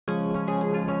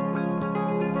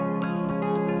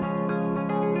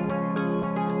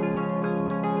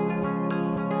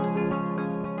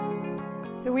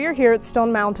are here at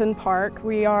Stone Mountain Park.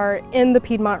 We are in the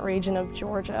Piedmont region of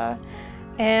Georgia.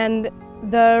 And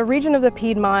the region of the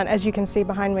Piedmont, as you can see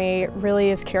behind me,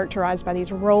 really is characterized by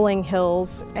these rolling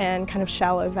hills and kind of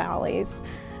shallow valleys.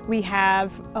 We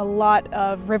have a lot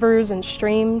of rivers and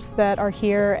streams that are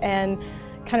here and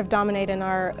kind of dominate in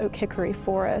our oak hickory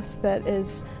forest that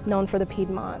is known for the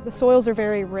Piedmont. The soils are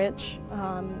very rich,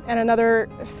 and another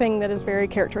thing that is very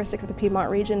characteristic of the Piedmont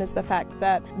region is the fact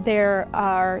that there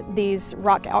are these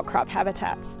rock outcrop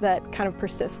habitats that kind of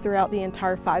persist throughout the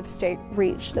entire 5-state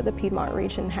reach that the Piedmont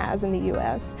region has in the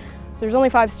U.S. So there's only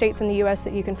 5 states in the U.S.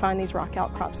 that you can find these rock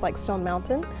outcrops like Stone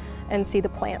Mountain and see the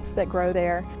plants that grow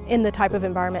there in the type of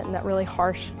environment, in that really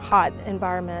harsh, hot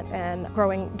environment, and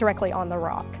growing directly on the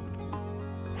rock.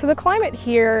 So the climate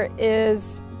here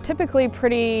is typically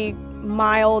pretty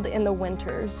mild in the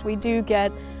winters. We do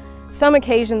get some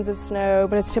occasions of snow,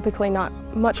 but it's typically not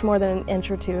much more than an inch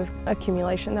or two of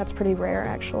accumulation. That's pretty rare,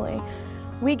 actually.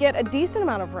 We get a decent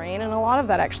amount of rain, and a lot of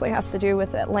that actually has to do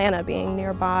with Atlanta being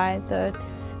nearby. The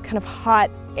kind of hot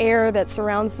air that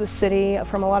surrounds the city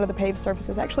from a lot of the paved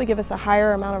surfaces actually give us a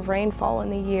higher amount of rainfall in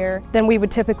the year than we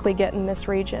would typically get in this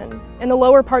region. In the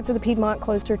lower parts of the Piedmont,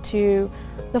 closer to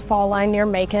the fall line near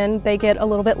Macon, they get a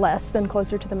little bit less than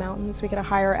closer to the mountains. We get a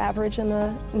higher average in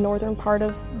the northern part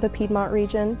of the Piedmont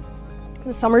region.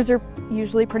 The summers are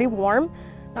usually pretty warm,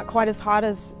 not quite as hot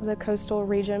as the coastal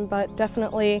region, but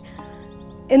definitely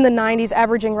in the 90s,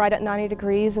 averaging right at 90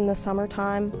 degrees in the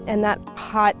summertime. And that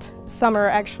hot summer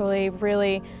actually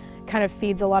really kind of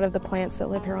feeds a lot of the plants that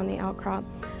live here on the outcrop.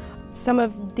 Some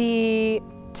of the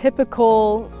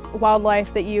typical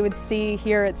wildlife that you would see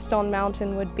here at Stone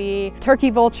Mountain would be turkey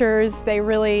vultures. They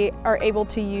really are able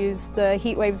to use the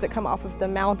heat waves that come off of the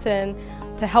mountain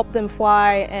to help them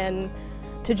fly and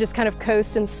to just kind of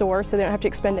coast and soar, so they don't have to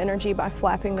expend energy by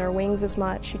flapping their wings as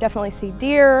much. You definitely see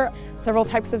deer, several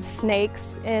types of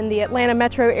snakes. In the Atlanta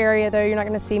metro area, though, you're not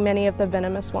going to see many of the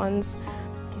venomous ones.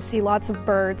 You see lots of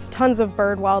birds, tons of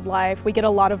bird wildlife. We get a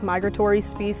lot of migratory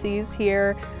species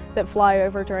here that fly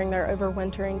over during their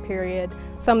overwintering period.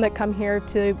 Some that come here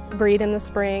to breed in the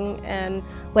spring and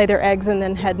lay their eggs and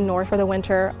then head north for the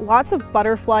winter. Lots of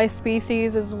butterfly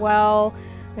species as well.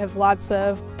 We have lots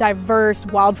of diverse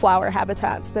wildflower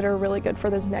habitats that are really good for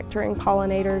those nectaring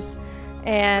pollinators,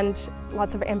 and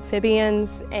lots of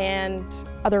amphibians and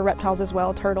other reptiles as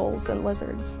well, turtles and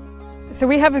lizards. So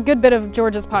we have a good bit of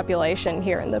Georgia's population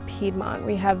here in the Piedmont.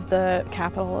 We have the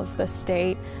capital of the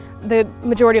state. The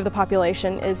majority of the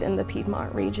population is in the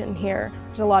Piedmont region here.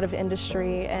 There's a lot of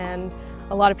industry and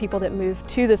a lot of people that move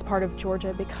to this part of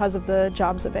Georgia because of the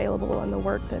jobs available and the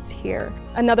work that's here.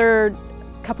 Another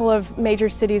couple of major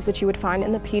cities that you would find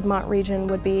in the Piedmont region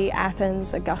would be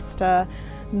Athens, Augusta,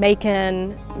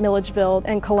 Macon, Milledgeville,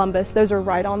 and Columbus. Those are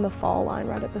right on the fall line,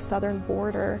 right at the southern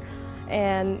border.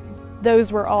 And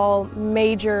those were all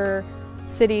major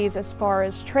cities as far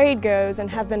as trade goes, and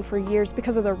have been for years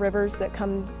because of the rivers that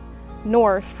come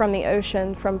north from the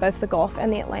ocean, from both the Gulf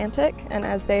and the Atlantic. And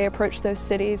as they approach those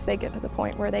cities, they get to the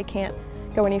point where they can't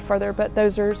go any further. But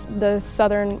those are the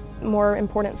southern, more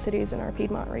important cities in our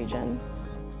Piedmont region.